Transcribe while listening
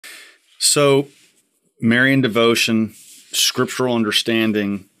So Marian devotion, scriptural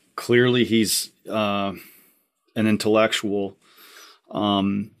understanding, clearly he's an intellectual.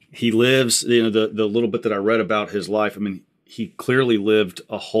 He lives, the little bit that I read about his life, I mean, he clearly lived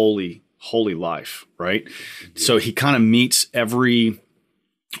a holy life, right? Yeah. So he kind of meets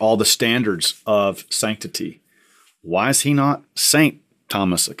all the standards of sanctity. Why is he not Saint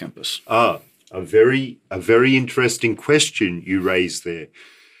Thomas À Kempis? A very interesting question you raised there.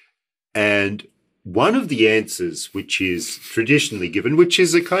 And one of the answers, which is traditionally given, which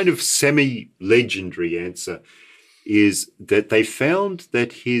is a kind of semi-legendary answer, is that they found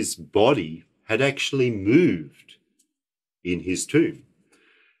that his body had actually moved in his tomb.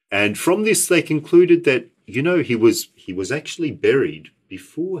 And from this, they concluded that, he was actually buried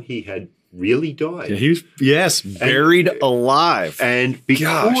before he had really died. Yeah, he was, buried alive. And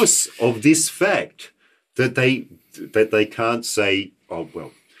because of this fact that they can't say, oh,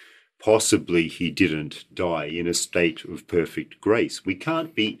 well, possibly he didn't die in a state of perfect grace. We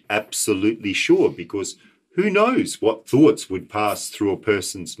can't be absolutely sure because who knows what thoughts would pass through a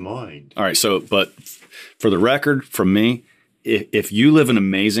person's mind. All right. So, but for the record, from me, if you live an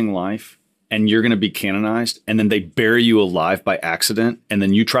amazing life and you're going to be canonized and then they bury you alive by accident and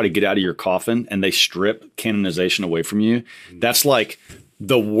then you try to get out of your coffin and they strip canonization away from you, that's like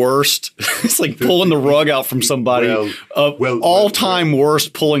the worst. It's like pulling the rug out from somebody. All-time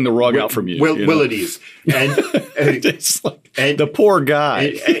worst pulling the rug out from you. Well, it is. And it's like the poor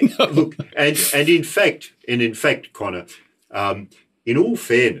guy. And in fact, Connor, in all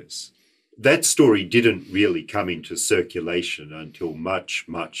fairness, that story didn't really come into circulation until much,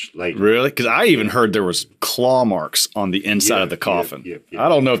 much later. Really? Because I even heard there was claw marks on the inside of the coffin. I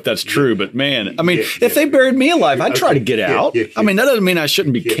don't know if that's true, but man, I mean, if they buried me alive, I'd try to get out. I mean, that doesn't mean I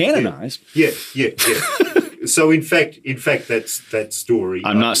shouldn't be canonized. Yeah. So in fact, that's that story.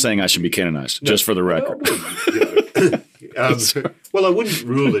 I'm not saying I should be canonized, just for the record. Well, I wouldn't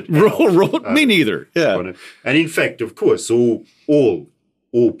rule it out. Me neither. Yeah. And in fact, of course,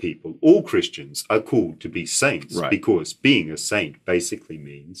 all people, all Christians are called to be saints, right? Because being a saint basically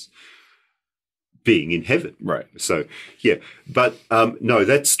means being in heaven. Right. So, but no,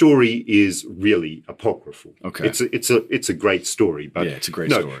 that story is really apocryphal. Okay. It's a great story, but it's a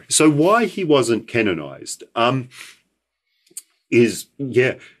great story. So why he wasn't canonized is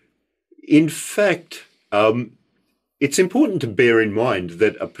in fact, it's important to bear in mind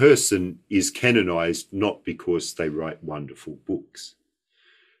that a person is canonized not because they write wonderful books,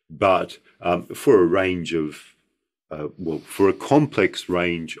 but for a range of, for a complex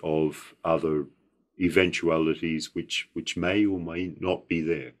range of other eventualities which may or may not be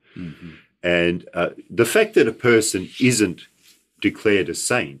there. Mm-hmm. And the fact that a person isn't declared a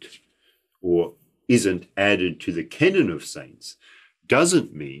saint or isn't added to the canon of saints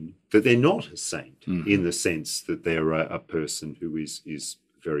doesn't mean that they're not a saint, mm-hmm. in the sense that they're a person who is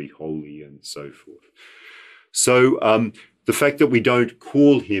very holy and so forth. So the fact that we don't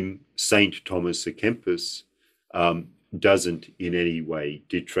call him Saint Thomas À Kempis doesn't in any way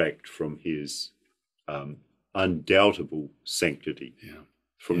detract from his undoubtable sanctity,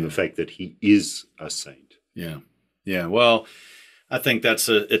 from the fact that he is a saint. Yeah. Well, I think that's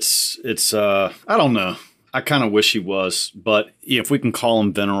it's I don't know. I kind of wish he was, but if we can call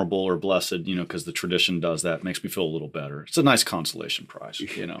him venerable or blessed, because the tradition does that, makes me feel a little better. It's a nice consolation prize,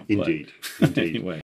 Indeed. Anyway.